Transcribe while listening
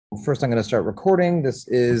First, I'm going to start recording. This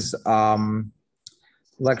is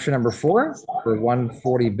lecture number 4 for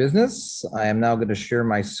 140 Business. I am now going to share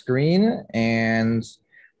my screen, and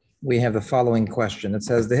we have the following question. It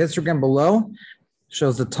says, the histogram below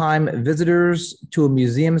shows the time visitors to a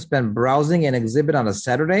museum spent browsing an exhibit on a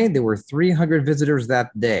Saturday. There were 300 visitors that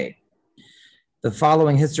day. The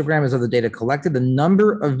following histogram is of the data collected. The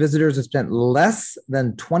number of visitors that spent less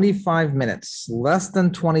than 25 minutes, less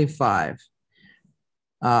than 25.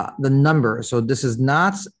 The number, so this is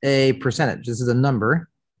not a percentage, this is a number.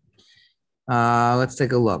 Let's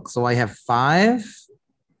take a look. So I have 5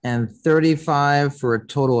 and 35 for a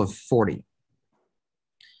total of 40.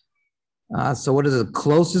 So what is it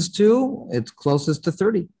closest to? It's closest to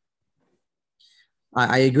 30.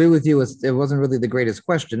 I agree with you, it wasn't really the greatest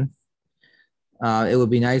question. It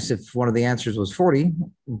would be nice if one of the answers was 40,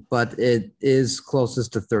 but it is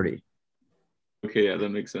closest to 30. Okay, yeah, that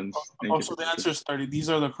makes sense. Also, the answer is 30. These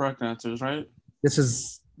are the correct answers, right? This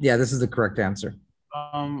is the correct answer.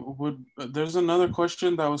 There's another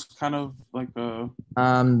question that was kind of like a...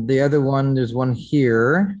 The other one, there's one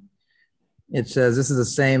here. It says this is the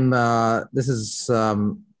same, the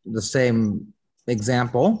same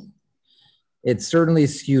example. It's certainly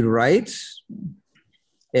skewed right.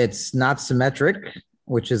 It's not symmetric,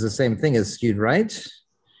 which is the same thing as skewed right.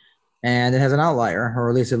 And it has an outlier, or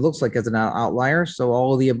at least it looks like it's an outlier. So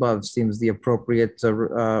all of the above seems the appropriate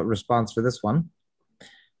response for this one.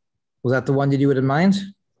 Was that the one that you had in mind?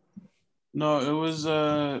 No, it was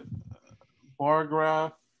a bar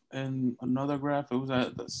graph and another graph. It was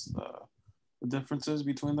at the differences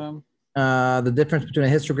between them. The difference between a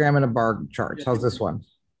histogram and a bar chart. Yeah. How's this one?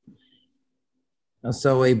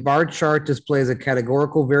 So a bar chart displays a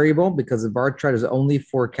categorical variable because the bar chart is only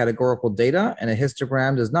for categorical data, and a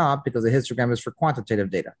histogram does not because a histogram is for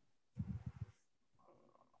quantitative data.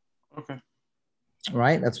 Okay.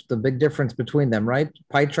 Right, that's the big difference between them, right?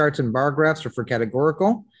 Pie charts and bar graphs are for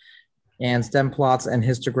categorical, and stem plots and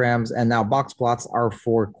histograms and now box plots are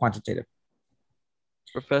for quantitative.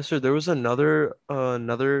 Professor, there was another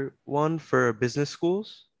one for business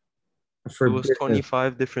schools. It was business.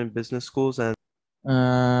 25 different business schools, and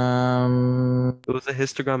it was a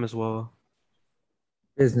histogram as well.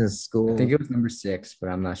 Business school. I think it was number 6, but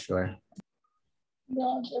I'm not sure.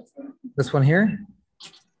 This one here?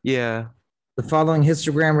 Yeah. The following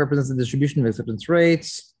histogram represents the distribution of acceptance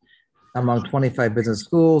rates among 25 business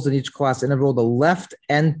schools. In each class interval, the left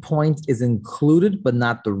endpoint is included, but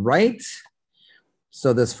not the right.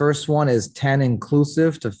 So this first one is 10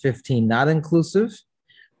 inclusive to 15 not inclusive.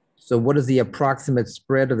 So what is the approximate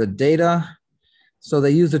spread of the data? So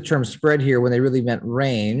they use the term spread here when they really meant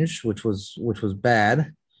range, which was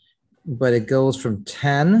bad, but it goes from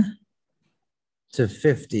 10 to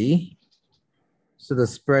 50. So the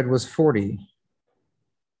spread was 40.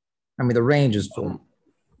 I mean, the range is 40.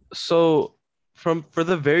 So for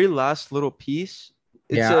the very last little piece,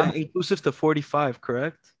 it's inclusive to 45,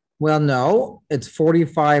 correct? Well, no, it's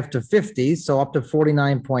 45 to 50, so up to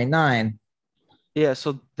 49.9. Yeah,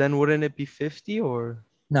 so then wouldn't it be 50 or?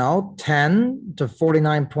 No, 10 to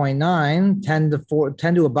 49.9,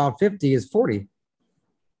 10 to about 50 is 40.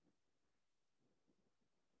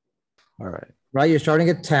 All right. Right, you're starting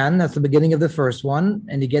at 10, that's the beginning of the first one,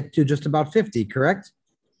 and you get to just about 50, correct?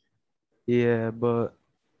 Yeah, but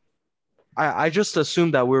I just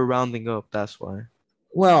assumed that we're rounding up, that's why.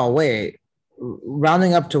 Well, wait,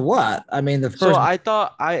 rounding up to what? I mean, the first... So I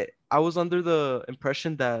thought I was under the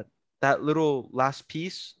impression that little last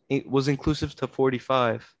piece was inclusive to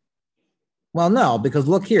 45. Well, no, because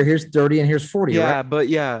look here, here's 30 and here's 40, yeah, right? But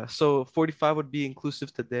yeah, so 45 would be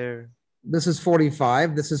inclusive to there. This is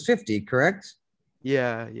 45, this is 50, correct?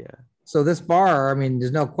 Yeah. So this bar, I mean,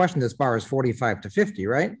 there's no question this bar is 45 to 50,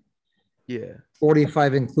 right? Yeah.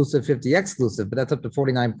 45 inclusive, 50 exclusive, but that's up to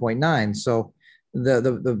 49.9. So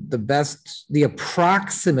the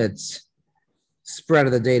approximate spread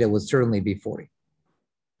of the data would certainly be 40.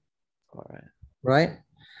 All right. Right?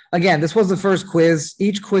 Again, this was the first quiz.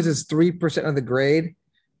 Each quiz is 3% of the grade.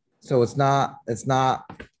 So it's not,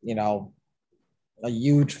 you know, a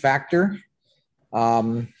huge factor.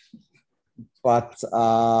 But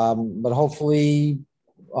hopefully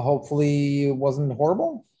it wasn't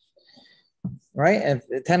horrible. Right? And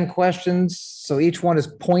 10 questions. So each one is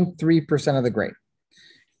 0.3% of the grade.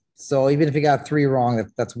 So even if you got 3 wrong,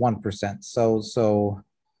 that's 1%. So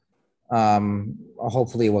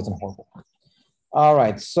hopefully it wasn't horrible. All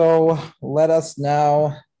right, so let us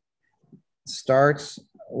now start.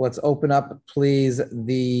 Let's open up, please,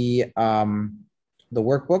 the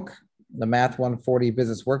workbook, the Math 140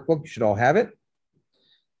 Business Workbook. You should all have it.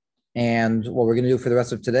 And what we're going to do for the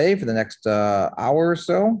rest of today, for the next hour or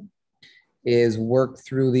so, is work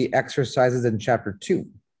through the exercises in chapter 2.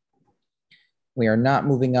 We are not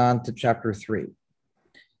moving on to chapter 3.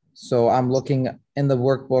 So I'm looking in the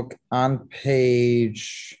workbook on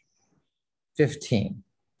page 15.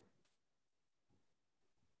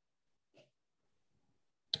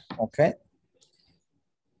 Okay.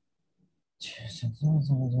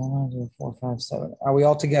 4, 5, 7. Are we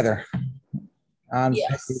all together? On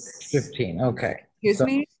Yes. page 15. Okay. Excuse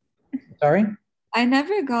me. Sorry? I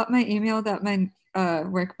never got my email that my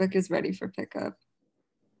workbook is ready for pickup.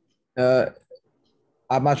 I'm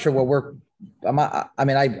not sure what work.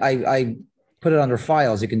 I put it under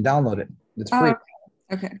files. You can download it. It's free.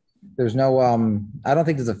 Okay. There's no I don't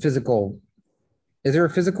think there's a physical. Is there a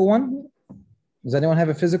physical one? Does anyone have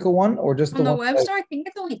a physical one or just On the one website, I think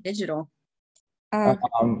it's only digital.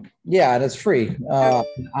 yeah, and it's free.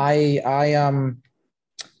 Everyone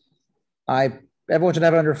should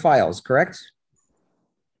have it under files, correct?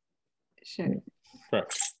 Sure.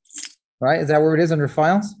 Correct. Right? Is that where it is under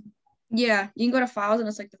files? Yeah, you can go to files and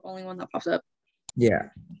it's like the only one that pops up. Yeah.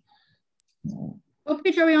 What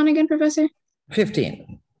page are we on again, Professor?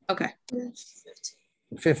 15. Okay.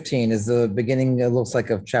 15 is the beginning, it looks like,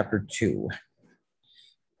 of chapter 2.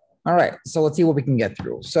 All right, so let's see what we can get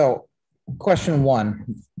through. So question 1.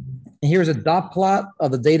 Here's a dot plot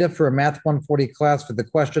of the data for a Math 140 class for the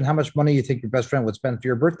question, how much money you think your best friend would spend for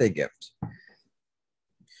your birthday gift?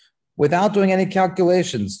 Without doing any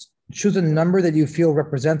calculations, choose a number that you feel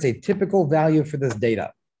represents a typical value for this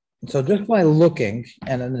data. So just by looking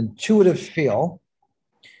and an intuitive feel,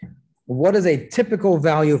 what is a typical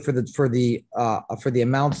value for the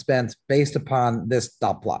amount spent based upon this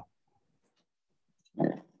dot plot?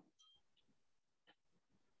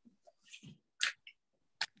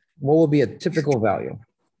 What will be a typical value?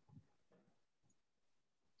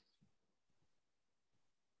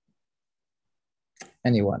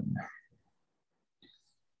 Anyone?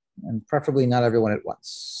 And preferably not everyone at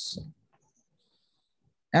once.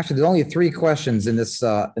 Actually, there's only 3 questions in this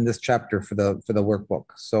chapter for the workbook.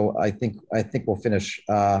 So I think we'll finish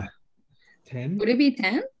 10? Would it be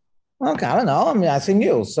 10? Okay, I don't know. I'm asking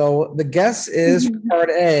you. So the guess is for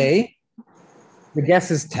part A, the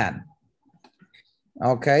guess is 10.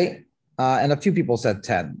 Okay. And a few people said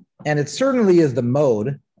 10. And it certainly is the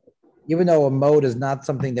mode, even though a mode is not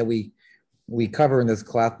something that we cover in this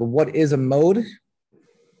class. But what is a mode?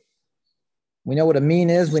 We know what a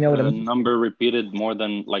mean is. We know what a number repeated more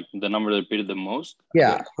than like the number that repeated the most.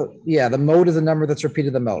 Yeah. Yeah. The mode is the number that's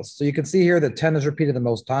repeated the most. So you can see here that 10 is repeated the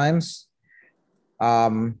most times.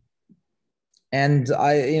 And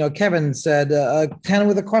Kevin said 10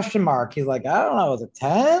 with a question mark. He's like, I don't know, is it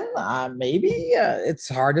 10? Maybe. It's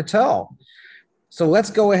hard to tell. So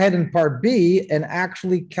let's go ahead in part B and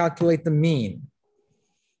actually calculate the mean.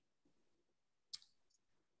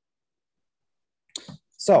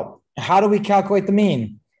 So how do we calculate the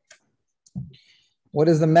mean? What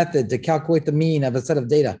is the method to calculate the mean of a set of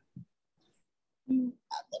data?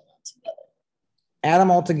 Add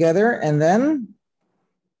them all together and then?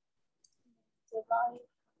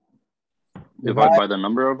 Divide by the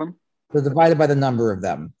number of them? Divided by the number of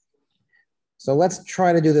them. So let's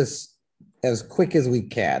try to do this as quick as we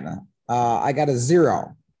can. I got a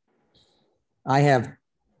 0. I have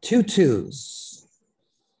 2 2s.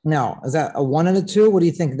 Now, is that a 1 and a 2? What do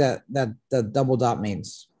you think that the double dot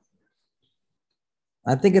means?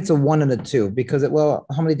 I think it's a 1 and a 2 because well,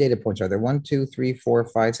 how many data points are there? 1, 2, 3, 4,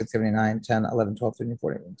 5, 6, 7, 8, 9, 10, 11, 12, 13,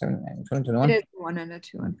 14, 17, 19, 20, 21. It is 1 and a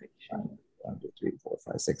 2, I'm pretty sure. 1, 2, 3, 4,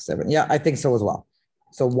 5, 6, 7. Yeah, I think so as well.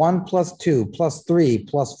 So 1 plus 2 plus 3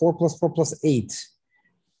 plus 4 plus 4 plus 8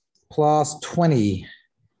 plus 20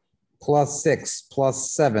 plus 6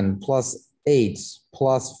 plus 7 plus 8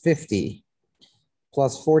 plus 50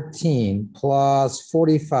 plus 14 plus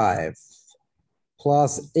 45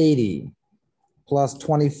 plus 80 plus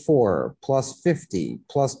 24 plus 50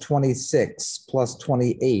 plus 26 plus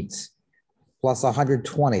 28 plus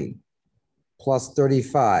 120 plus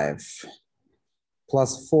 35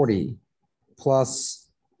 plus 40 plus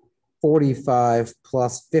 45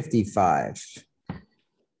 plus 55.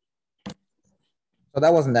 So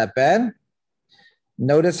that wasn't that bad.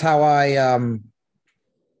 Notice how I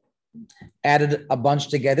added a bunch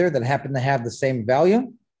together that happened to have the same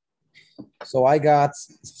value. So I got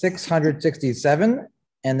 667,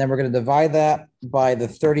 and then we're going to divide that by the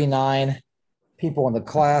 39 people in the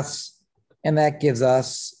class, and that gives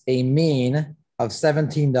us a mean of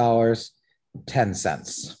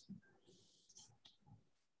 $17.10.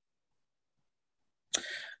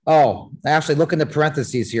 Oh, actually, look in the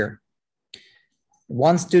parentheses here.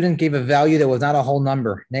 One student gave a value that was not a whole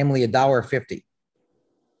number, namely $1.50.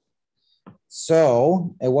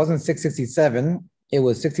 So it wasn't 667, it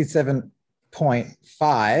was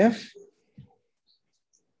 67.5.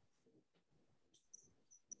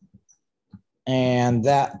 And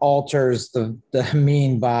that alters the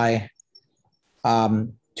mean by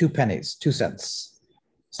 2 pennies, 2 cents.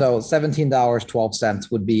 So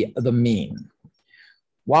 $17.12 would be the mean.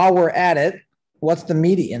 While we're at it, what's the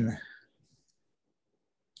median?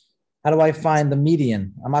 How do I find the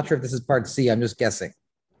median? I'm not sure if this is part C, I'm just guessing.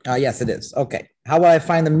 Yes, it is. Okay. How would I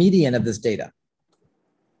find the median of this data?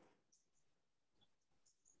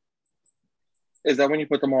 Is that when you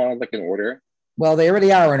put them all like in order? Well, they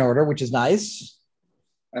already are in order, which is nice.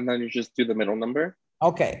 And then you just do the middle number?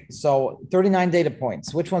 Okay, so 39 data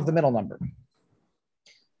points. Which one's the middle number?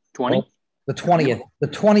 20. Well, the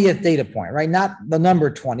 20th data point, right? Not the number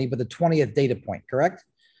 20, but the 20th data point, correct?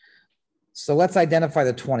 So let's identify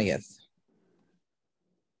the 20th.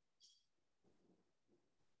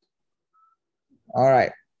 All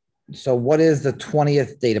right. So what is the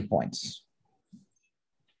 20th data points?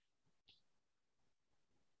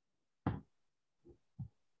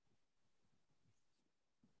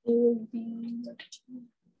 It would be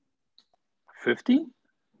 50?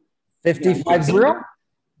 50-50?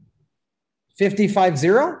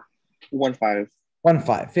 50-50? 1.5.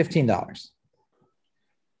 1.5, $15.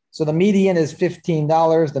 So the median is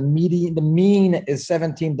 $15. The mean is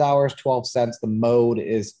 $17.12. The mode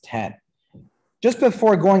is 10. Just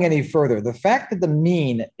before going any further, the fact that the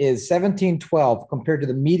mean is 17.12 compared to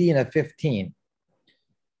the median of 15,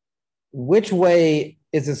 which way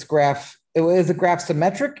is this graph? Is the graph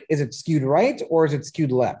symmetric? Is it skewed right or is it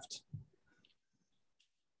skewed left?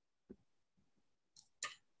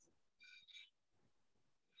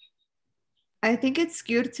 I think it's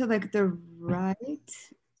skewed to like the right.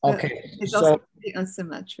 but Okay, It's so also pretty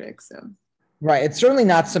asymmetric, so. right, it's certainly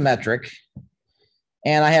not symmetric.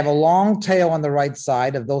 And I have a long tail on the right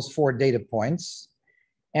side of those 4 data points.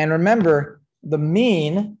 And remember, the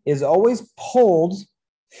mean is always pulled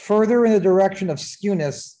further in the direction of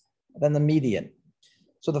skewness than the median.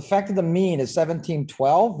 So the fact that the mean is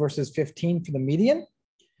 17.12 versus 15 for the median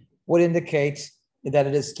would indicate that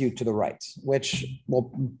it is skewed to the right, which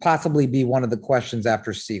will possibly be one of the questions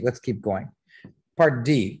after C. Let's keep going. Part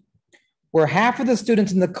D, were half of the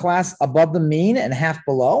students in the class above the mean and half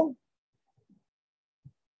below?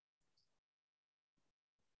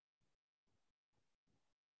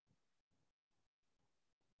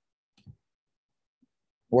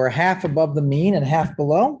 Were half above the mean and half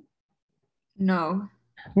below? No.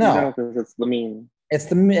 No, because it's the mean.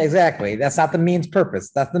 it's exactly. That's not the mean's purpose.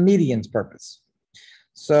 That's the median's purpose.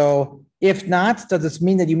 So if not, does this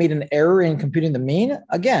mean that you made an error in computing the mean?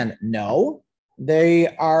 Again, no. They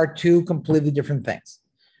are 2 completely different things.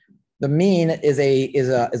 The mean is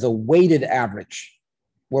a weighted average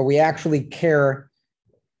where we actually care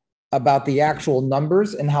about the actual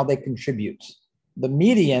numbers and how they contribute. The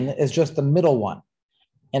median is just the middle one.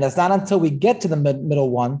 And it's not until we get to the middle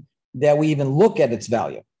one that we even look at its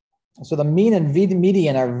value. So the mean and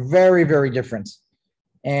median are very, very different.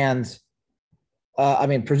 And I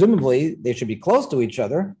mean, presumably they should be close to each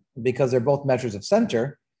other because they're both measures of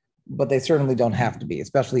center, but they certainly don't have to be,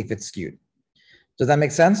 especially if it's skewed. Does that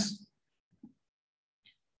make sense?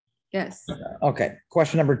 Yes. Okay,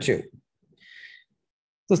 question number 2.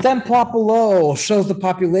 The stem plot below shows the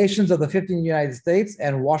populations of the 15 United States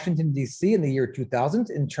and Washington, D.C. in the year 2000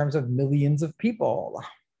 in terms of millions of people.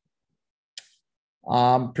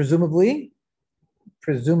 Presumably,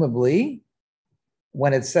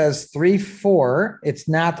 when it says 3-4, it's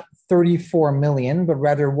not 34 million, but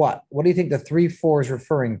rather what? What do you think the 3-4 is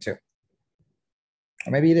referring to?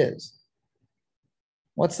 Or maybe it is.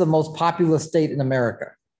 What's the most populous state in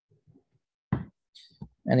America?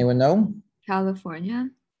 Anyone know? California.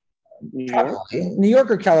 New York? New York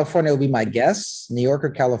or California will be my guess. New York or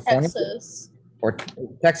California? Texas. Or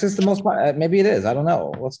Texas, the most, maybe it is. I don't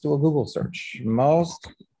know. Let's do a Google search.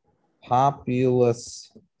 Most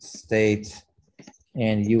populous state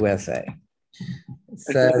in USA. It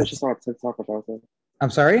I says, just saw a TikTok about it. I'm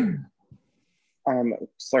sorry?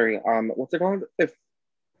 Sorry, what's it called?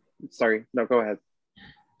 Sorry, no, go ahead.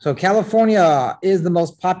 So California is the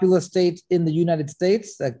most populous state in the United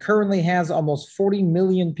States that currently has almost 40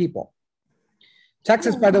 million people.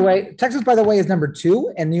 Texas, by the way, is number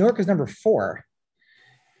 2 and New York is number 4.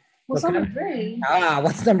 What's number 3?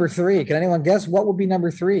 What's number 3? Can anyone guess what would be number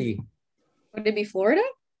 3? Would it be Florida?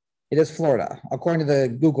 It is Florida, according to the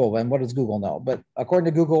Google. And what does Google know? But according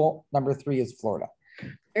to Google, number 3 is Florida.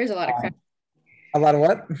 There's a lot of crap. A lot of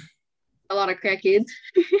what? a lot of crackheads.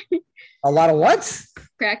 A lot of what?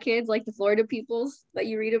 Crackheads, like the Florida peoples that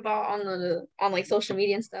you read about on like social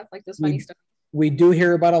media and stuff, like this funny stuff. We do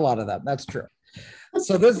hear about a lot of them. That's true.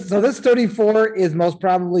 So this 34 is most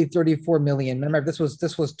probably 34 million. Remember, this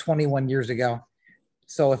was 21 years ago.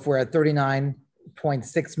 So if we're at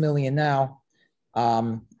 39.6 million now,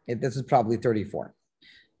 this is probably 34.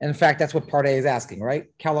 And in fact, that's what part A is asking, right?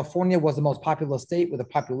 California was the most populous state with a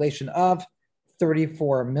population of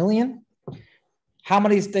 34 million. How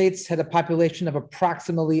many states had a population of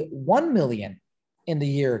approximately 1 million in the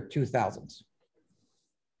year 2000?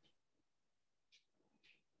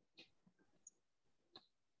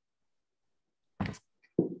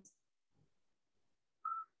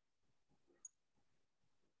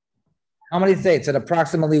 How many states had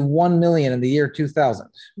approximately 1 million in the year 2000?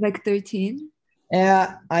 Like 13?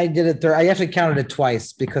 Yeah, I did it there. I actually counted it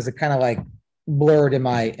twice because it kind of like blurred in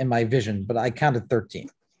my vision, but I counted 13.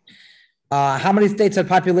 How many states had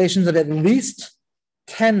populations of at least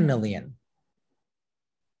 10 million?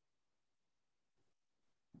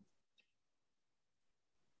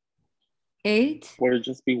 Eight? Would it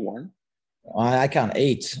just be one? I count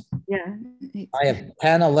 8. Yeah. 8. I have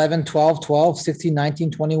 10, 11, 12, 12, 16,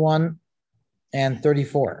 19, 21, and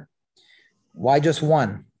 34. Why just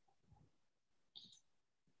one?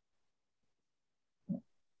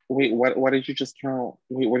 Wait, what did you just count?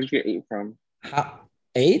 Wait, where did you get 8 from?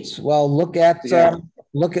 8? Well, look at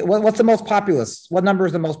what's the most populous? What number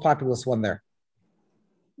is the most populous one there?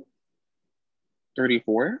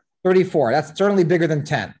 34? 34. That's certainly bigger than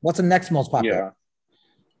 10. What's the next most popular?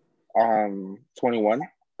 Yeah. 21.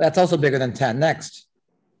 That's also bigger than 10. Next.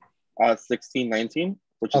 16, 19,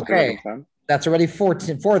 which is bigger Okay. than 10. That's already 4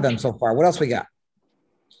 of them so far. What else we got?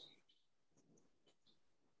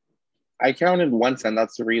 I counted once, and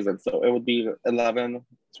that's the reason. So it would be 11,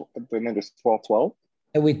 then there's 12, 12.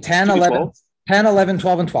 It would be 10, Should be 11, 12. 10, 11,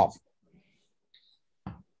 12, and 12.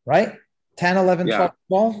 Right? 10, 11, Yeah. 12,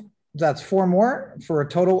 12. That's 4 more for a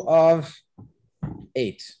total of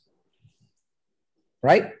 8.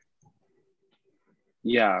 Right?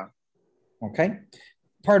 Yeah. Okay.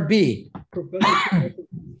 Part B. Professor,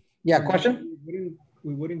 Yeah, question?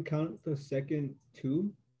 we wouldn't count the second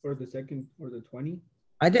 2 or the second or the 20?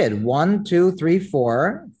 I did 1, 2, 3,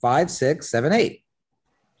 4, 5, 6, 7, 8.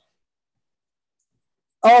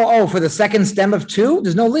 Oh, for the second stem of 2,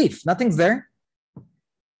 there's no leaf. Nothing's there.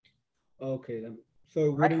 Okay, then. So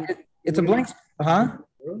it wouldn't, It's a blank. Huh?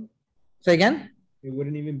 zero? Say again? It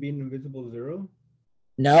wouldn't even be an invisible 0?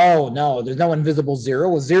 No, there's no invisible 0.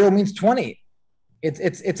 Well, 0 means 20. It's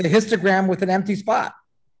a histogram with an empty spot.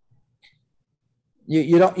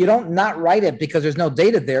 You don't not write it because there's no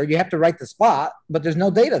data there. You have to write the spot, but there's no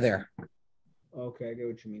data there. Okay, I get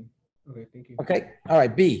what you mean. Okay, thank you. Okay. All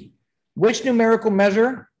right. B. Which numerical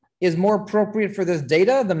measure is more appropriate for this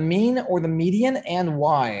data, the mean or the median, and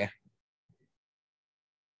why?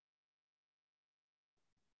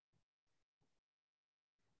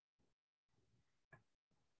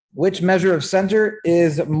 Which measure of center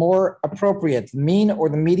is more appropriate, mean or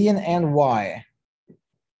the median, and why?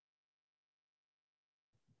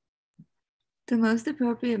 The most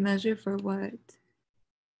appropriate measure for what?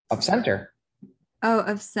 Of center. Oh,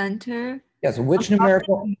 of center? Yes. Which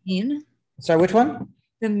numerical? Mean? Sorry, which one?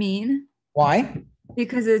 The mean? Why?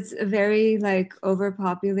 Because it's very like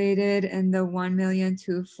overpopulated and the 1 million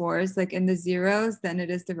 2 4s like in the zeros than it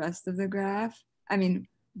is the rest of the graph. I mean,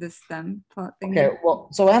 the stem plot thing. Okay, well,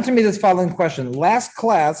 so answer me this following question. Last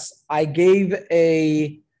class, I gave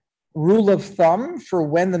a rule of thumb for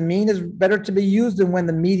when the mean is better to be used and when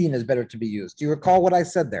the median is better to be used. Do you recall what I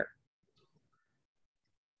said there?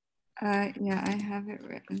 Yeah, I have it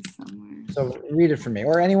written somewhere. So read it for me,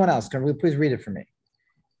 or anyone else. Can we please read it for me?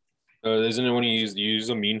 Isn't it when you use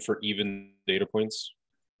a mean for even data points?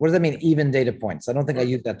 What does that mean, even data points? I don't think I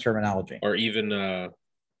used that terminology. Or even,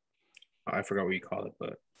 I forgot what you call it,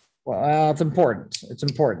 but. Well, it's important. It's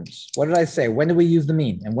important. What did I say? When do we use the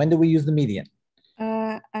mean and when do we use the median?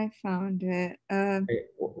 I found it.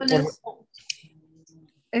 What-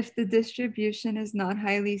 If the distribution is not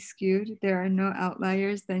highly skewed, there are no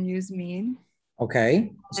outliers, then use mean.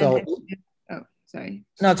 Okay, so, And oh, sorry.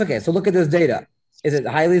 no, it's okay. So look at this data. Is it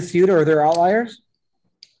highly skewed or are there outliers?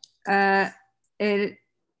 It's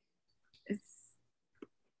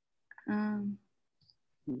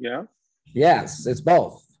Yeah. Yes, it's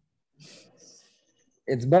both.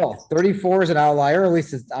 It's both. 34 is an outlier, at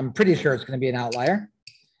least I'm pretty sure it's going to be an outlier.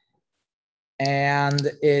 And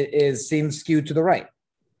it seems skewed to the right.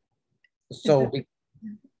 So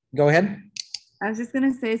go ahead. I was just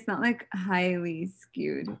gonna say it's not like highly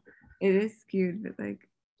skewed. It is skewed, but like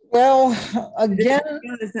Well, The again,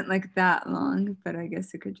 scale isn't like that long, but I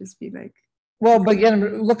guess it could just be like, but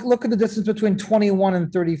again, look at the distance between 21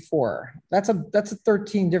 and 34. That's a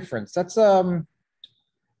 13 difference. That's I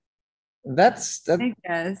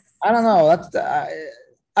guess. I don't know.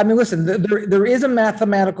 I mean, listen, there is a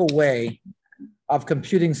mathematical way of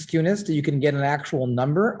computing skewness that you can get an actual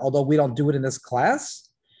number, although we don't do it in this class.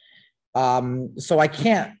 So I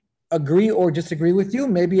can't agree or disagree with you.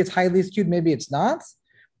 Maybe it's highly skewed, maybe it's not,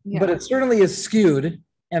 but Yeah. it certainly is skewed,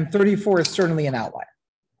 and 34 is certainly an outlier.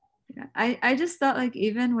 Yeah. I just thought like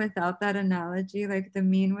even without that analogy, like the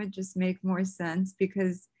mean would just make more sense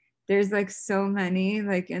because there's like so many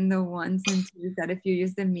like in the ones and twos that if you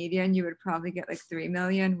use the median, you would probably get like 3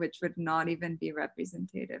 million, which would not even be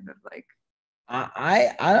representative of like.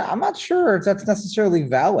 I'm not sure if that's necessarily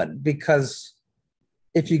valid, because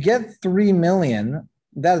if you get 3 million,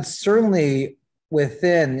 that's certainly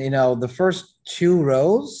within, the first 2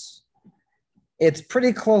 rows. It's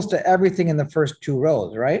pretty close to everything in the first 2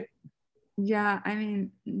 rows, right? Yeah, I mean,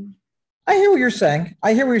 I hear what you're saying.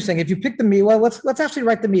 If you pick the median, well, let's actually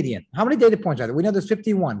write the median. How many data points are there? We know there's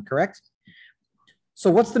 51, correct? So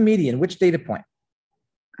what's the median? Which data point?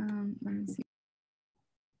 let me see.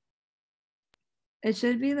 It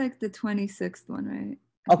should be like the 26th one, right?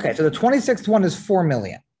 Okay, so the 26th one is 4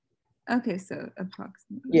 million. Okay, so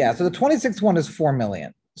approximately. Yeah, so the 26th one is 4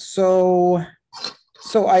 million. So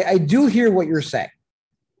I do hear what you're saying,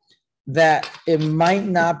 that it might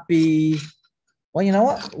not be, well, you know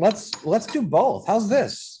what? Let's do both. How's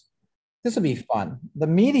this? This will be fun. The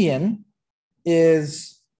median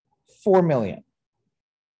is 4 million.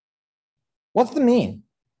 What's the mean?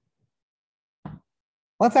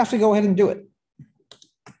 Let's actually go ahead and do it.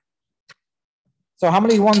 So how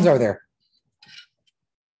many ones are there?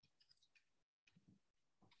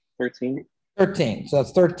 13. 13. So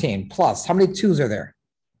that's 13 plus. How many twos are there?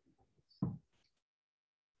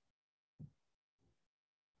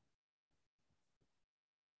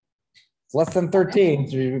 It's less than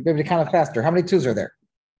 13. So you're going to be kind of faster. How many twos are there?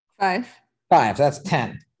 5. 5. So that's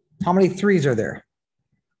 10. How many threes are there?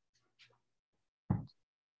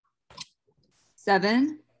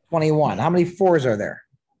 7. 21. How many fours are there?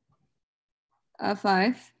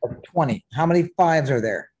 5. 20. How many fives are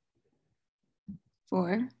there?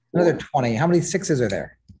 4. Another 20. How many sixes are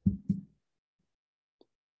there?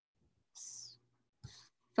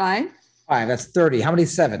 5. 5. That's 30. How many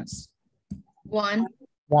sevens? 1,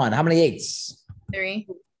 1. How many eights? 3,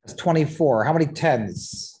 That's 24. How many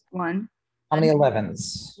tens? 1. How many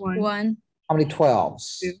 11s? 1, How many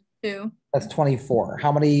 12s? 2, That's 24.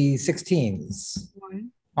 How many 16s?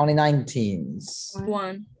 1. How many 19s?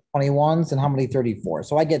 1. 21s, and how many 34?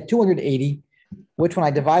 So I get 280, which when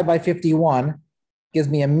I divide by 51, gives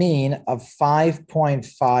me a mean of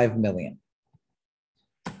 5.5 million.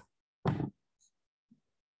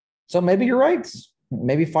 So maybe you're right.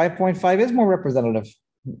 Maybe 5.5 is more representative.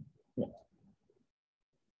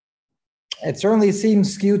 It certainly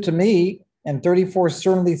seems skewed to me, and 34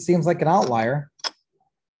 certainly seems like an outlier.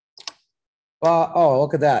 Oh,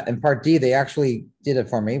 look at that. In part D, they actually did it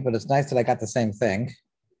for me, but it's nice that I got the same thing.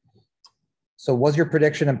 So was your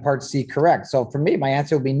prediction in part C correct? So for me, my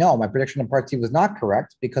answer would be no. My prediction in part C was not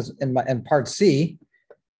correct, because in part C,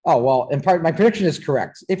 my prediction is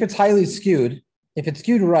correct. If it's highly skewed, if it's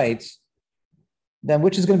skewed right, then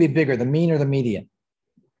which is going to be bigger, the mean or the median?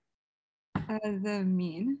 The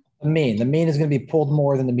mean. The mean. The mean is going to be pulled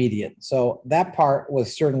more than the median. So that part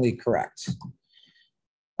was certainly correct.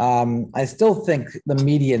 I still think the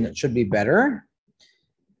median should be better,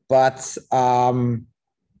 but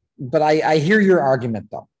I hear your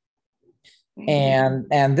argument though.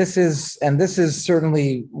 And this is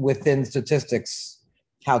certainly within statistics,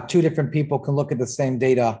 how 2 different people can look at the same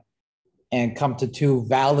data and come to 2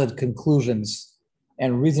 valid conclusions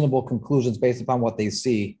and reasonable conclusions based upon what they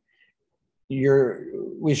see.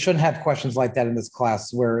 We shouldn't have questions like that in this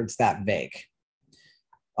class where it's that vague.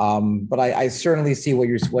 But I certainly see what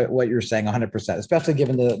you're saying 100%, especially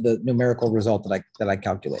given the numerical result that I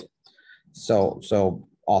calculated. So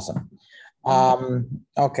awesome.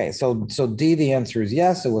 Okay, so D, the answer is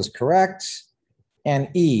yes, it was correct. And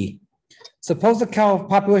E, suppose the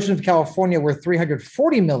population of California were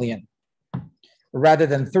 340 million rather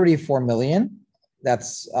than 34 million.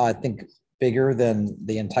 That's, I think, bigger than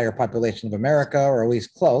the entire population of America, or at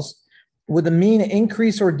least close. Would the mean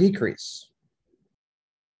increase or decrease?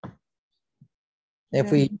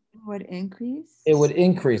 If we would increase? It would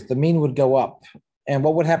increase. The mean would go up. And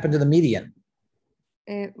what would happen to the median?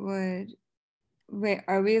 It would, wait,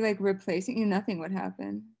 are we like replacing? Nothing would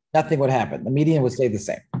happen. Nothing would happen. The median would stay the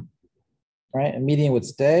same. right? A median would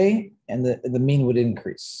stay and the mean would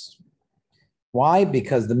increase. Why?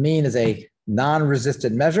 Because the mean is a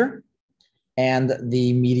non-resistant measure and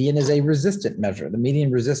the median is a resistant measure. The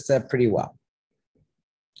median resists that pretty well.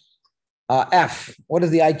 F, what is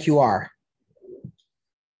the IQR?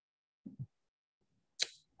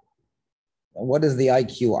 What is the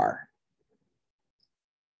IQR?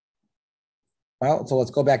 Well, so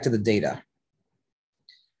let's go back to the data.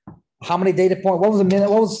 How many data points? What was the minute?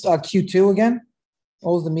 What was Q2 again?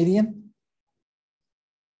 What was the median?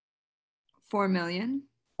 4 million.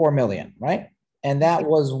 4 million, right? And that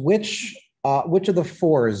was which of the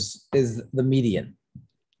fours is the median?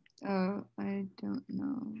 Oh, I don't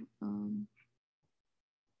know.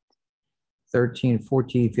 13,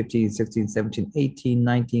 14, 15, 16, 17, 18,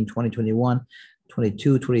 19, 20, 21,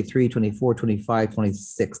 22, 23, 24, 25,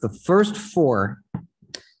 26. The first four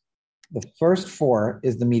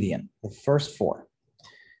is the median, the first four.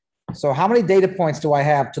 So how many data points do I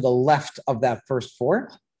have to the left of that first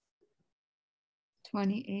four?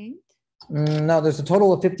 28. No, there's a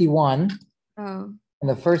total of 51. Oh, And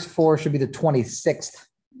the first four should be the 26th.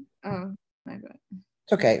 oh, my bad.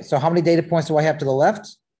 It's okay. So how many data points do I have to the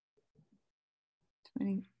left?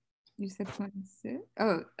 20. You said 26?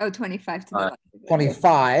 Oh, 25 to the left.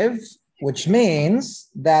 25, which means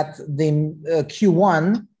that the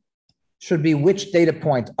Q1 should be which data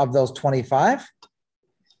point of those 25?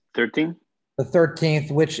 13. The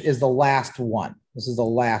 13th, which is the last one. This is the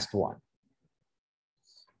last one.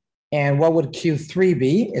 And what would Q3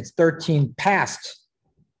 be? It's 13 past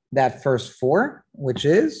that first four, which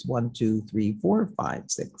is 1, 2, 3, 4, 5,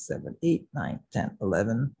 6, 7, 8, 9, 10,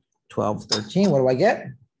 11, 12, 13. What do I get?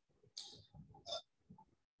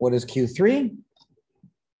 What is Q3?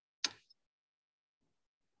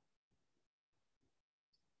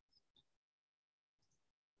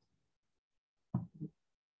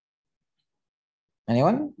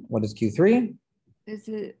 Anyone? What is Q3?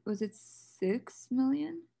 Was it 6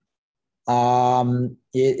 million?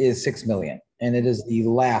 It is 6 million, and it is the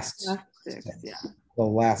last, Last 6, yeah. the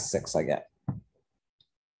last 6 I get.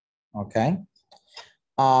 Okay.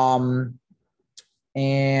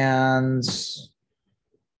 And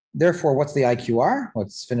therefore, what's the IQR?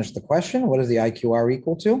 Let's finish the question. What is the IQR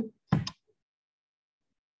equal to?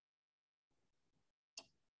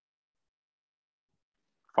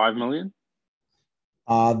 $5 million.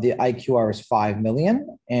 The IQR is 5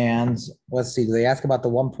 million. And let's see, do they ask about the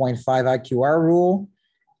 1.5 IQR rule?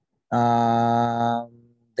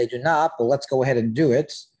 They do not, but let's go ahead and do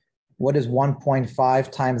it. What is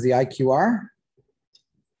 1.5 times the IQR?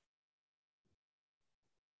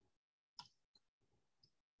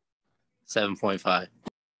 $7.5.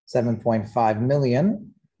 7.5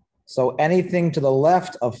 million. So anything to the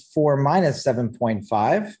left of 4 minus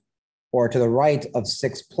 7.5 or to the right of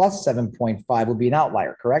 6 plus 7.5 would be an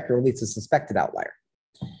outlier, correct? Or at least a suspected outlier.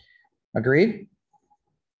 Agreed?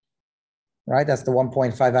 Right, that's the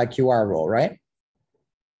 1.5 IQR rule, right?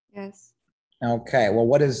 Yes. Okay, well,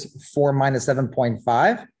 what is 4 minus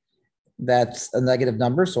 7.5? That's a negative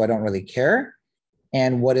number, so I don't really care.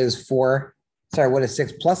 And what is 4, sorry, what is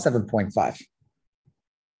 6 plus 7.5?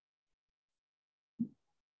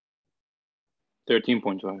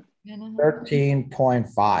 13.5.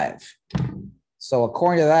 13.5. So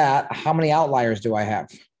according to that, how many outliers do I have?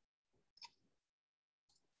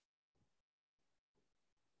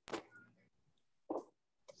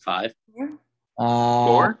 Five.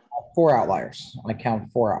 4? 4 outliers. I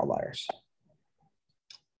count 4 outliers.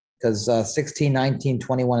 Because 16, 19,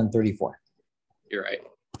 21, and 34. You're right.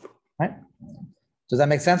 Right? Does that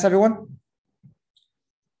make sense, everyone?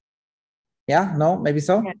 Yeah, no, maybe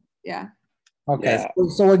so? Yeah. Okay, Yeah.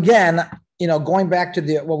 so again, you know, going back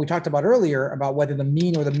to what we talked about earlier about whether the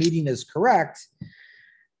mean or the median is correct.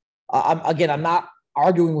 I'm not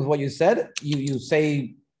arguing with what you said. You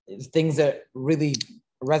say things that really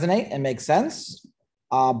resonate and make sense,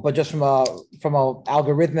 but just from a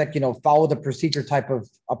algorithmic, you know, follow the procedure type of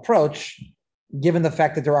approach, given the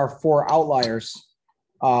fact that there are 4 outliers,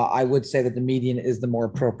 I would say that the median is the more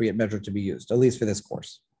appropriate measure to be used, at least for this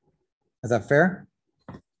course. Is that fair?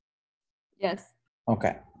 Yes.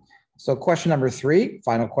 Okay. So question number 3,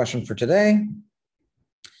 final question for today.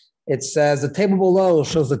 It says the table below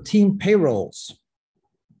shows the team payrolls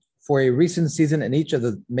for a recent season in each of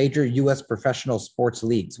the major U.S. professional sports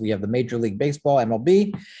leagues. We have the Major League Baseball,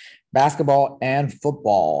 MLB, basketball, and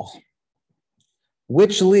football.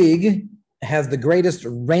 Which league has the greatest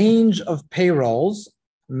range of payrolls,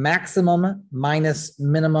 maximum minus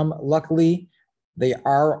minimum? Luckily, they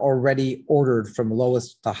are already ordered from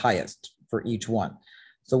lowest to highest for each one.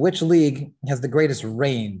 So which league has the greatest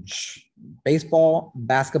range? Baseball,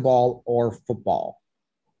 basketball, or football?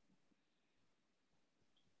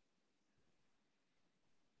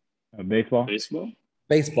 Baseball. Baseball.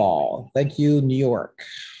 Baseball. Thank you, New York.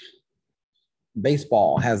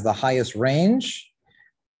 Baseball has the highest range.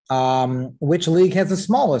 Which league has the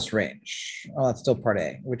smallest range? Oh, that's still part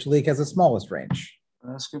A. Which league has the smallest range?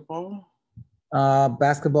 Basketball.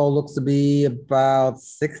 Basketball looks to be about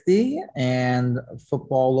 60 and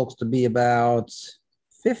football looks to be about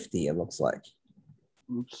 50, it looks like.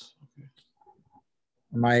 Oops. Okay.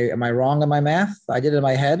 Am I wrong on my math? I did it in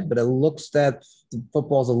my head, but it looks that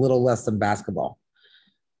football is a little less than basketball.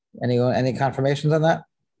 Any confirmations on that?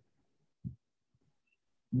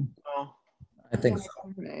 Oh, I think so.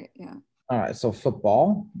 Right, yeah. All right, so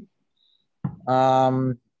football.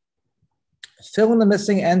 Fill in the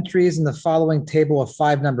missing entries in the following table of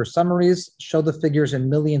 5-number summaries. Show the figures in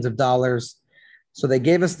millions of dollars. So they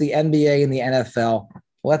gave us the NBA and the NFL.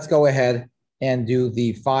 Let's go ahead and do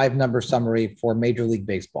the 5-number summary for Major League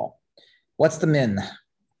Baseball. What's the min?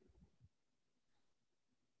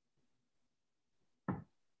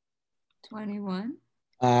 21.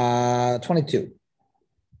 22.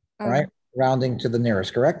 All right, rounding to the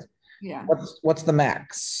nearest, correct? Yeah. What's the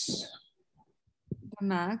max? The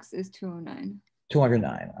max is 209.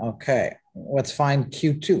 209. Okay, let's find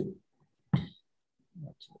Q2. 1, 2,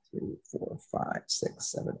 3, 4, 5,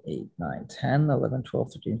 6, 7, 8, 9, 10, 11,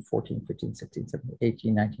 12, 13, 14, 15, 16, 17,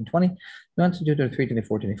 18, 19, 20, 22, 23,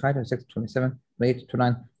 24, 25, 26, 27, 28,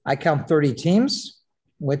 29. I count 30 teams,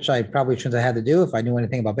 which I probably shouldn't have had to do if I knew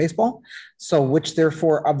anything about baseball. So which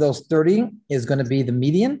therefore of those 30 is going to be the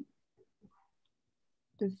median?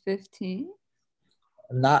 The 15.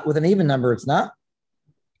 Not with an even number, it's not.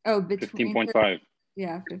 Oh, between 15.5.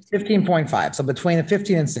 Yeah, 15. 15.5. So between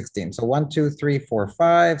 15 and 16. So 1, 2, 3, 4,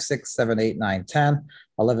 5, 6, 7, 8, 9, 10,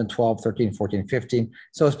 11, 12, 13, 14, 15.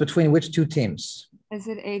 So it's between which two teams? Is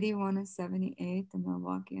it 81 and 78, the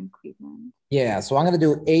Milwaukee and Cleveland? Yeah, so I'm going to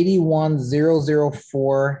do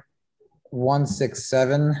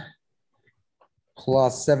 81,004,167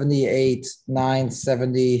 plus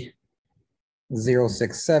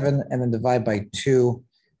 78,970,067 and then divide by 2.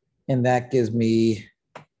 And that gives me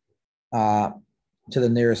to the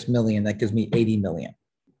nearest million, that gives me 80 million.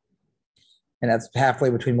 And that's halfway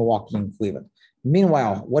between Milwaukee and Cleveland.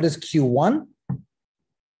 Meanwhile, what is Q1?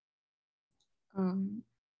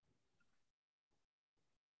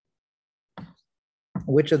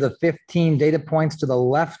 Which of the 15 data points to the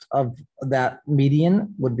left of that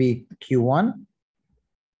median would be Q1?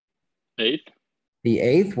 8th. The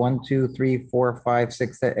 8th, 1, 2, 3, 4, 5,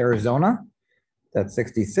 6, Arizona. That's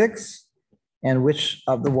 66. And which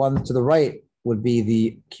of the ones to the right would be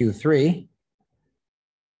the Q3?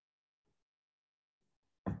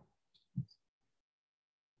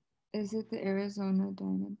 Is it the Arizona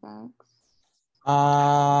Diamondbacks?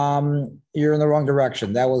 You're in the wrong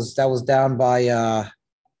direction. That was down by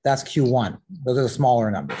that's Q1. Those are the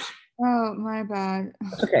smaller numbers. Oh, my bad.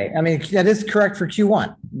 Okay, I mean that is correct for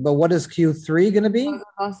Q1, but what is Q3 going to be?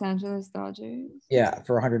 Los Angeles Dodgers. Yeah,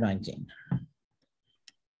 for 119.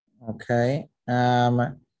 Okay,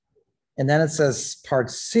 and then it says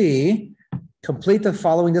part C, complete the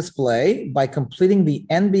following display by completing the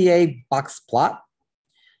NBA box plot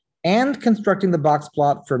and constructing the box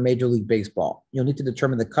plot for Major League Baseball. You'll need to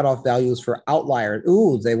determine the cutoff values for outliers.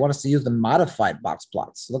 Ooh, they want us to use the modified box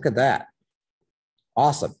plots. Look at that.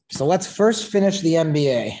 Awesome. So let's first finish the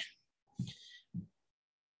NBA.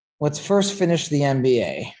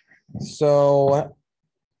 So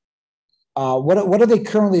what are they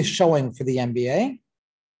currently showing for the NBA?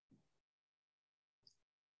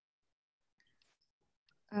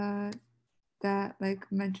 That like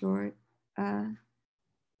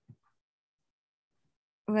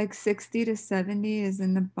like 60 to 70 is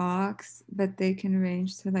in the box, but they can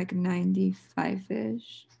range to like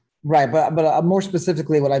 95-ish. Right, but more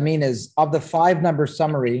specifically, what I mean is of the 5-number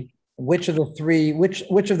summary, which of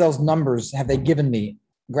those numbers have they given me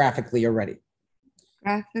graphically already?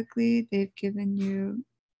 Graphically, they've given you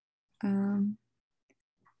Q1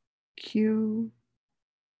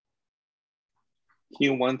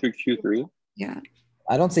 through Q3. Yeah.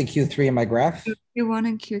 I don't see Q3 in my graph. Q1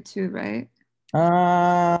 and Q2, right?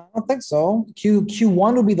 I don't think so.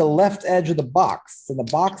 Q1 would be the left edge of the box. In the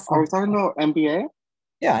box. Are we talking about NBA?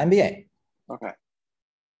 Yeah, NBA. Okay.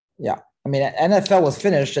 Yeah. I mean, NFL was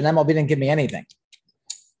finished and MLB didn't give me anything.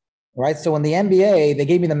 Right. So in the NBA, they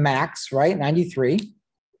gave me the max, right? 93. Do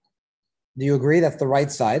you agree that's the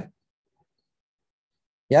right side?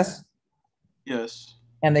 Yes? Yes.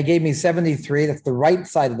 And they gave me 73. That's the right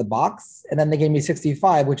side of the box. And then they gave me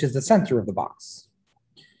 65, which is the center of the box.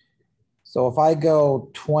 So if I go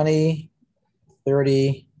 20,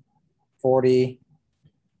 30, 40,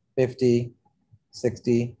 50,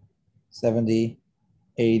 60, 70,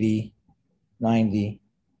 80, 90,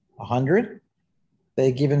 100,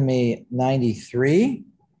 they've given me 93.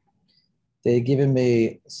 They've given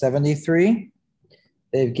me 73.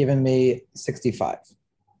 They've given me 65.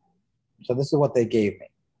 So this is what they gave me.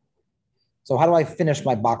 So how do I finish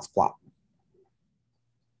my box plot?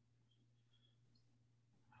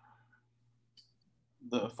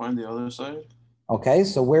 Find the other side. Okay,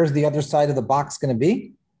 so where's the other side of the box going to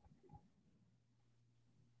be?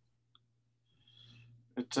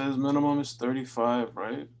 It says minimum is 35,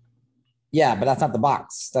 right? Yeah, but that's not the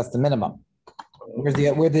box. That's the minimum. Where's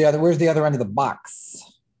the other end of the box?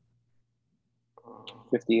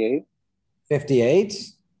 58. 58.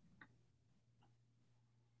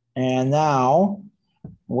 And now,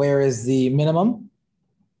 where is the minimum?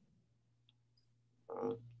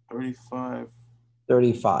 35.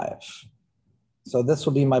 35. So this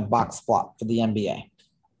will be my box plot for the MBA.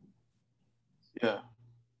 Yeah.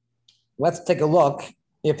 Let's take a look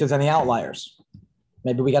if there's any outliers.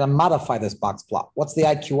 Maybe we got to modify this box plot. What's the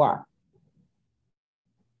IQR?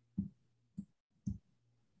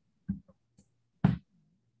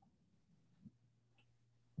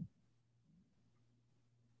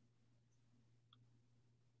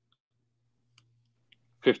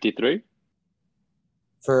 $53.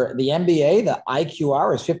 For the MBA, the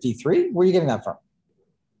IQR is 53. Where are you getting that from?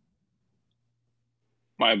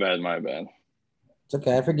 My bad, my bad. It's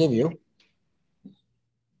okay, I forgive you.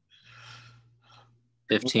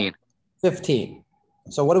 15. 15.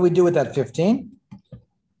 So what do we do with that 15?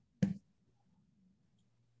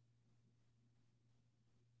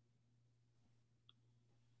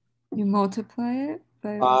 You multiply it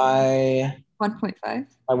by By 1.5.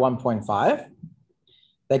 By 1.5.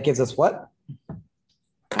 That gives us what?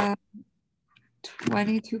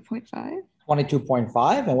 22.5.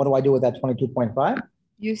 22.5. And what do I do with that 22.5?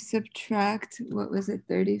 You subtract, what was it,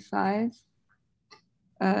 35?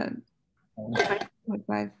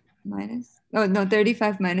 22.5 minus, oh no,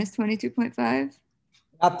 35 minus 22.5.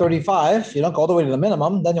 Not 35. You don't go all the way to the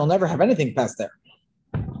minimum, then you'll never have anything past there.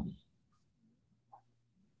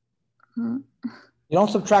 Huh? You don't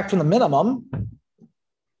subtract from the minimum.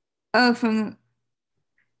 Oh, from the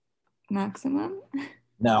maximum?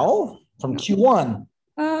 No, from Q1.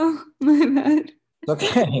 Oh, my bad. It's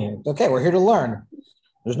okay. It's okay. We're here to learn.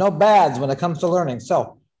 There's no bads when it comes to learning.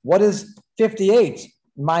 So what is 58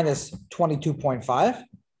 minus 22.5?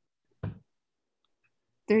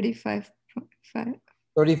 35.5.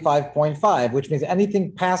 35.5, which means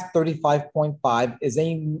anything past 35.5 is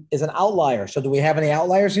an outlier. So do we have any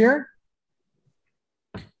outliers here?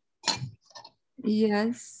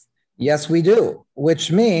 Yes. Yes, we do,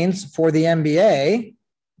 which means for the MBA,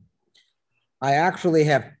 I actually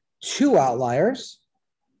have two outliers.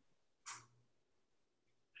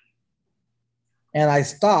 And I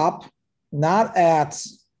stop not at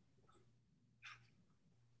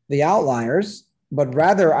the outliers, but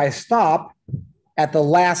rather I stop at the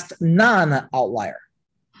last non-outlier.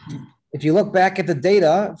 If you look back at the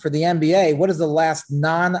data for the MBA, what is the last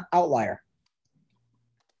non-outlier?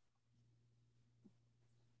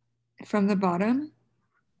 From the bottom?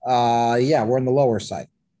 Yeah, we're on the lower side.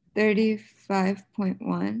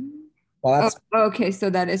 35.1. Well, that's okay, so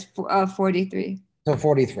that is 43. So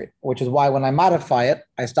 43, which is why when I modify it,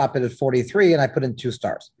 I stop it at 43 and I put in 2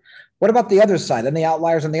 stars. What about the other side? Any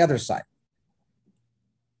outliers on the other side?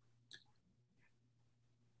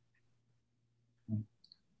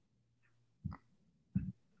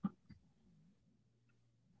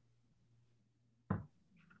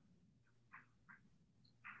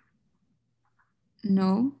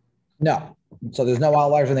 No. No. So there's no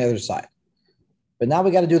outliers on the other side. But now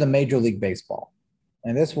we got to do the Major League Baseball.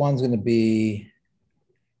 And this one's going to be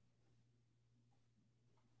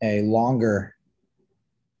a longer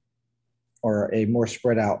or a more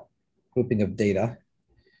spread out grouping of data,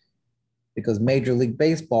 because Major League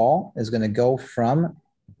Baseball is going to go from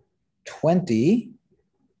 20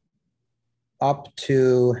 up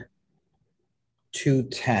to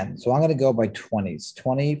 210. So I'm going to go by 20s,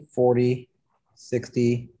 20, 40,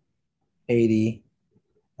 60, 80,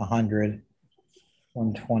 100,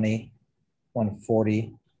 120, 140,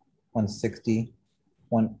 160,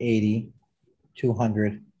 180,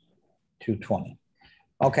 200, 220.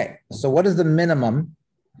 Okay, so what is the minimum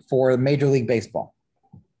for Major League Baseball?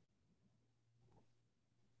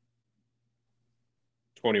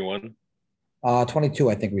 21.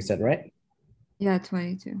 22, I think we said, right? Yeah,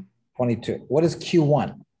 22. 22. What is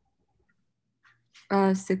Q1?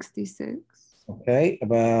 66. Okay,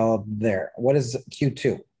 about there. What is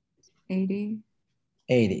Q2? 80,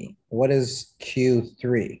 80. What is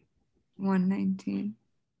Q3? 119.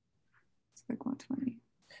 It's like 120.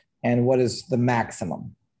 And what is the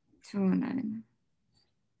maximum? 209.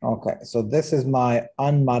 Okay, so this is my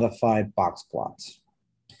unmodified box plot.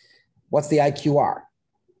 What's the IQR?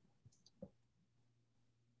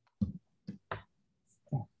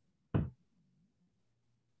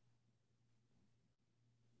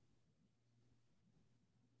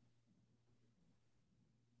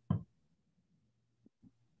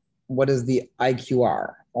 What is the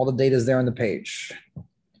IQR? All the data is there on the page.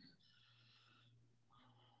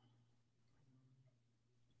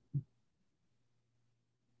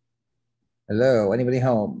 Hello, anybody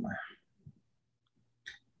home?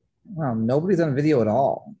 Well, nobody's on video at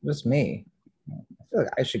all, just me. I feel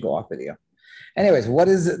like I should go off video. Anyways, what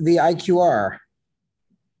is the IQR?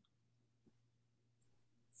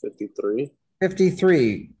 53.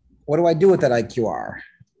 53. What do I do with that IQR?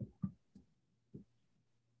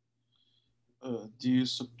 Do you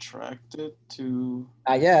subtract it to?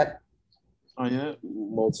 Not yet. Not yet.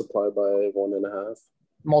 Multiply by 1.5.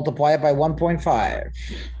 Multiply it by 1.5.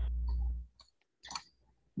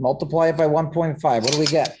 Multiply it by 1.5. What do we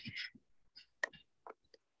get?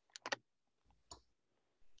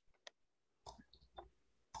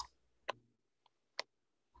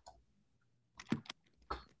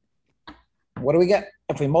 What do we get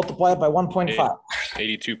if we multiply it by 1.5?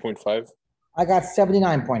 82.5. I got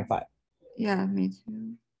 79.5. Yeah, me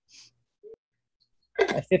too.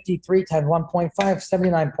 53 times 1.5,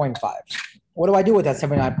 79.5. What do I do with that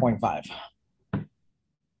 79.5?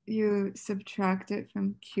 You subtract it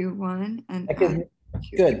from Q1 and That gives add me,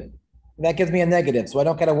 Q2. good. That gives me a negative, so I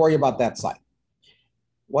don't got to worry about that side.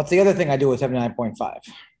 What's the other thing I do with 79.5?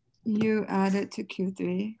 You add it to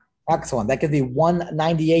Q3. Excellent. That could be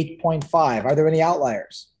 198.5. Are there any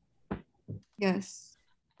outliers? Yes.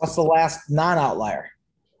 What's the last non-outlier?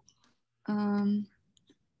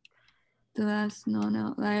 The last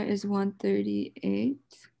non-outlier is 138.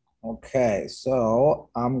 Okay, so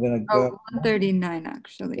I'm gonna go. 139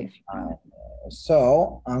 actually. If you count.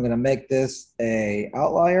 So I'm gonna make this a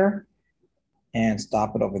outlier and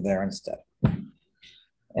stop it over there instead.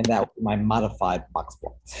 And that would be my modified box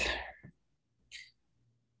plot.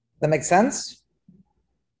 That makes sense?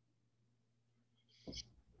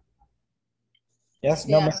 Yes,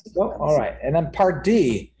 no, Yes. Mexico? All right, and then part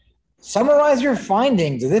D, summarize your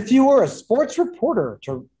findings as if you were a sports reporter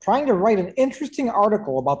trying to write an interesting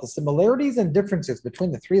article about the similarities and differences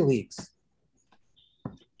between the three leagues.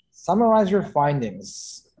 Summarize your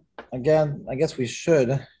findings. Again, I guess we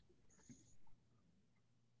should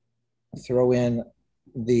throw in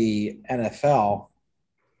the NFL.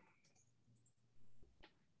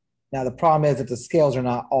 Now, the problem is that the scales are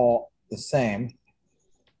not all the same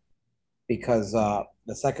because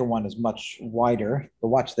the second one is much wider. But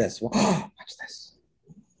watch this. Watch this.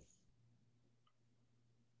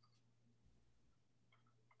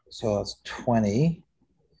 So it's 20.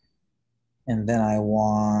 And then I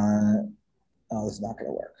want, oh, this is not going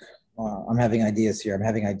to work. I'm having ideas here. I'm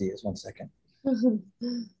having ideas. 1 second.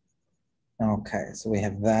 Okay, so we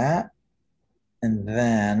have that. And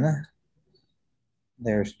then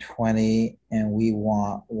there's 20 and we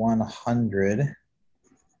want 100.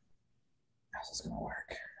 How's this gonna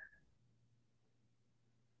work?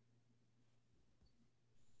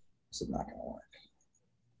 This is not gonna work.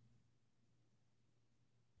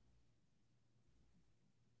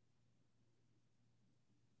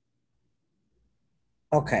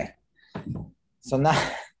 Okay, so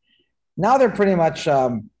now they're pretty much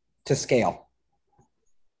to scale.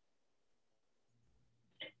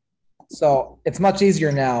 So it's much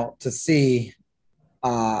easier now to see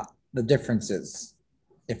the differences.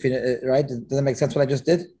 If you right, does that make sense what I just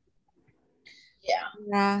did?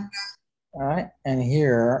 Yeah. All right, and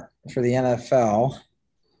here for the NFL,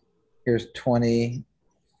 here's 20,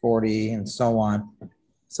 40, and so on.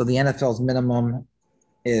 So the NFL's minimum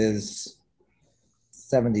is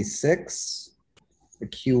 76. The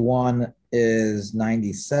Q1 is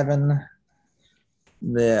 97.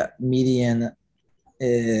 The median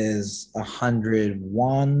is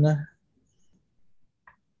 101.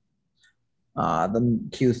 The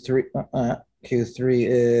Q3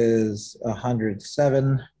 is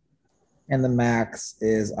 107, and the max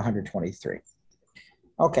is 123.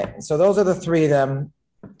 Okay, so those are the three of them,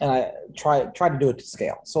 and I try to do it to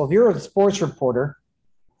scale. So if you're a sports reporter,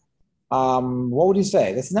 what would you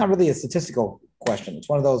say? This is not really a statistical question. It's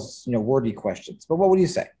one of those wordy questions. But what would you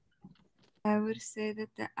say? I would say that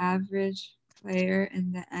the average player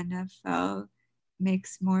in the NFL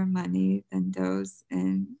makes more money than those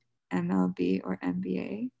in MLB or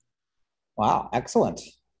NBA. Wow, excellent.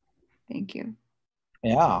 Thank you.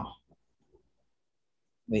 Yeah.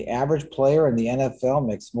 The average player in the NFL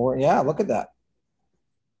makes more. Yeah, look at that.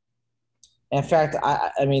 In fact,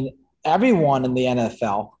 I mean, everyone in the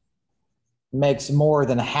NFL makes more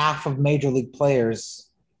than half of major league players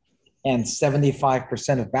and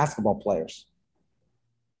 75% of basketball players.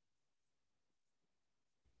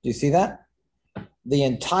 Do you see that? The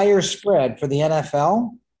entire spread for the NFL.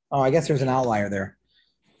 Oh, I guess there's an outlier there.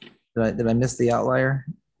 Did I miss the outlier?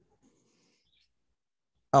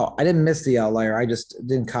 Oh, I didn't miss the outlier. I just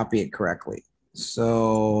didn't copy it correctly.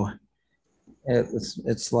 So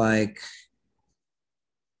it's like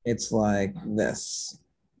this.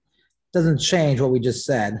 Doesn't change what we just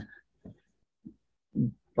said,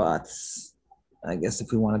 but I guess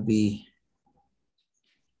if we want to be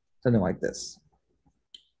something like this,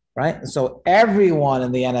 right? So everyone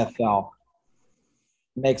in the NFL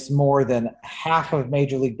makes more than half of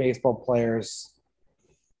Major League Baseball players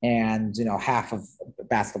and, you know, half of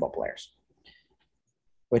basketball players,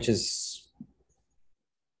 which is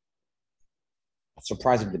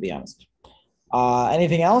surprising, to be honest.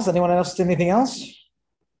 Anything else? Anyone else see anything else?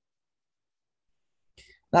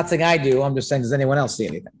 Not saying I do. I'm just saying, does anyone else see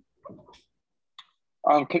anything?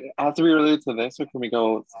 Has to be related to this, or can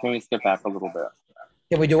we skip back a little bit?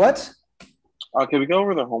 Can we do what? Can we go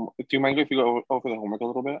over the homework? Do you mind if you go over the homework a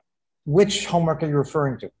little bit? Which homework are you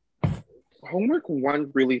referring to? Homework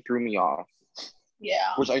 1 really threw me off.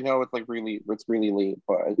 Yeah. Which I know it's really late,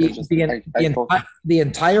 but it's just the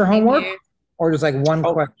entire homework, or just like one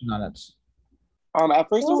question on it? At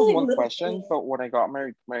first it was one question, but when I got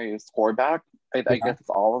my score back, I guess it's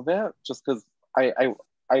all of it. Just because I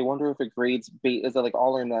wonder if it grades is it like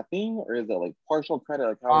all or nothing, or is it like partial credit?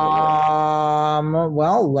 Like how does it work?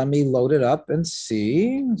 Well, let me load it up and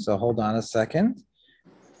see. So hold on a second.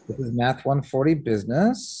 This is Math 140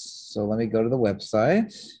 Business. So let me go to the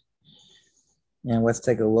website. And let's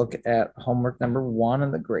take a look at homework number 1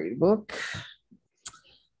 in the grade book.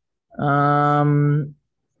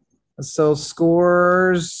 So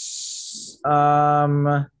scores.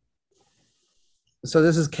 So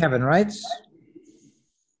this is Kevin, right?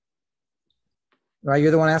 Right,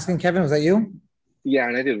 you're the one asking, Kevin. Was that you? Yeah,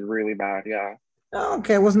 and I did really bad. Yeah.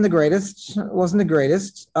 Okay, it wasn't the greatest. It wasn't the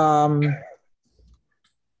greatest.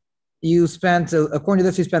 You spent, according to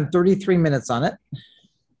this, you spent 33 minutes on it.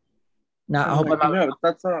 Now, I hope I'm not.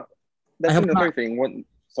 That's another thing.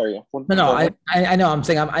 Sorry. I know. I'm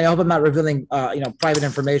saying I hope I'm not revealing, private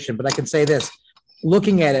information. But I can say this: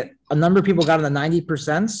 looking at it, a number of people got in the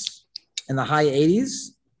 90% and the high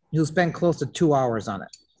 80s. You'll spend close to 2 hours on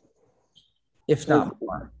it, if not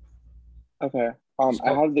more. Okay.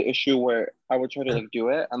 I had the issue where I would try to do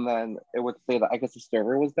it, and then it would say that I guess the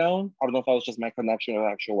server was down. I don't know if that was just my connection to the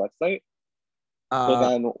actual website. But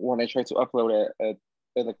then when I tried to upload it,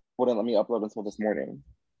 it wouldn't let me upload until this morning.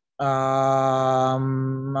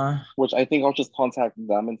 Which I think I'll just contact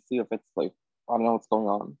them and see if it's I don't know what's going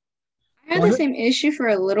on. I had the same issue for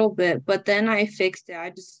a little bit, but then I fixed it.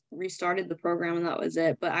 I just restarted the program and that was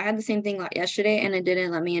it. But I had the same thing yesterday, and it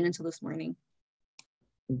didn't let me in until this morning.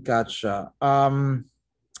 Gotcha.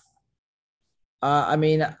 I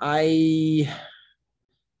mean,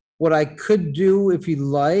 what I could do, if you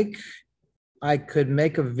like, I could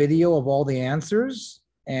make a video of all the answers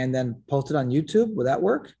and then post it on YouTube. Would that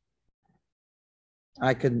work?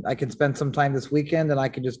 I could spend some time this weekend and I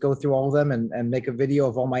could just go through all of them and make a video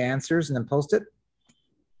of all my answers and then post it.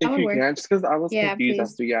 If you can, just because I was confused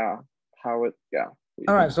as to how it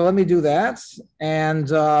All right, so let me do that, and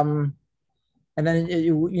then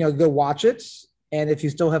you go watch it, and if you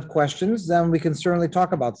still have questions, then we can certainly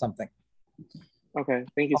talk about something. Okay,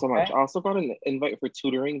 thank you so much. I also got an invite for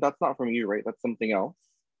tutoring. That's not from you, right? That's something else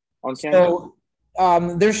on campus.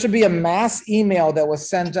 So there should be a mass email that was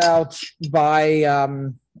sent out by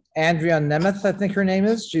Andrea Nemeth, I think her name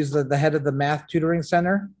is. She's the head of the Math Tutoring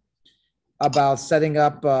Center, about setting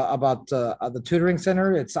up the tutoring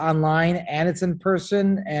center. It's online and it's in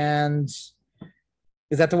person. And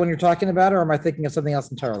is that the one you're talking about, or am I thinking of something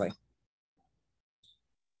else entirely?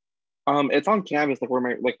 It's on Canvas, where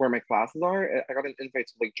my classes are. I got an invite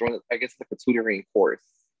to join. I guess it's a tutoring course.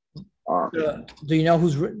 Do you know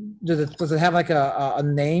does it have a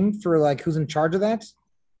name for who's in charge of that?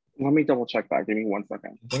 Let me double check that. Give me 1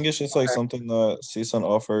 second. I think it's just something that CSUN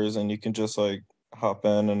offers, and you can just hop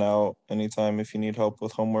in and out anytime if you need help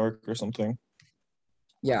with homework or something.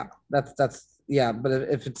 Yeah, that's but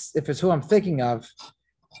if it's who I'm thinking of,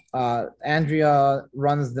 Andrea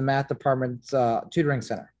runs the math department tutoring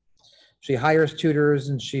center. She hires tutors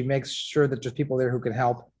and she makes sure that there's people there who can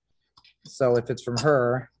help. So if it's from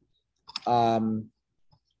her,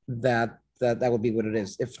 that that would be what it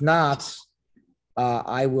is. If not,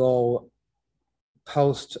 I will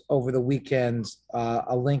post over the weekend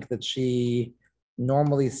a link that she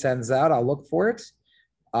normally sends out. I'll look for it,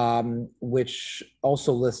 which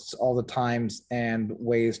also lists all the times and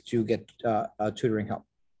ways to get tutoring help.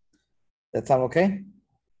 That sound okay?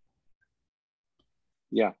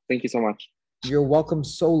 Yeah, thank you so much. You're welcome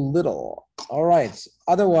so little. All right.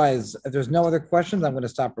 Otherwise, if there's no other questions, I'm going to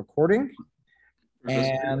stop recording.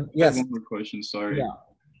 Professor, And I yes. have one more question, sorry.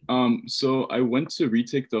 Yeah. So I went to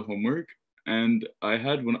retake the homework and I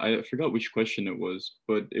had one, I forgot which question it was,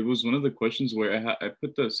 but it was one of the questions where I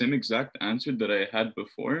put the same exact answer that I had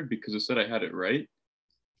before because it said I had it right.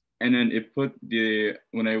 And then it put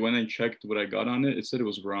when I checked what I got on it, it said it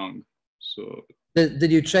was wrong. So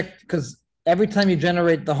Did you check? Because every time you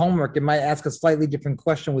generate the homework, it might ask a slightly different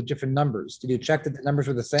question with different numbers. Did you check that the numbers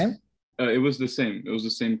were the same? it was the same. It was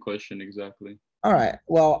the same question exactly. All right.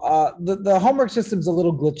 Well, the homework system's a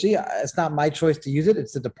little glitchy. It's not my choice to use it.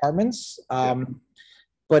 It's the department's.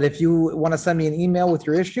 But if you want to send me an email with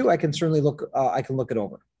your issue, I can certainly look. I can look it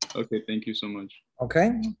over. Okay. Thank you so much.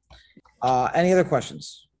 Okay. Any other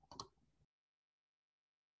questions?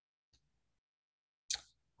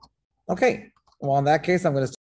 Okay. Well, in that case, I'm going to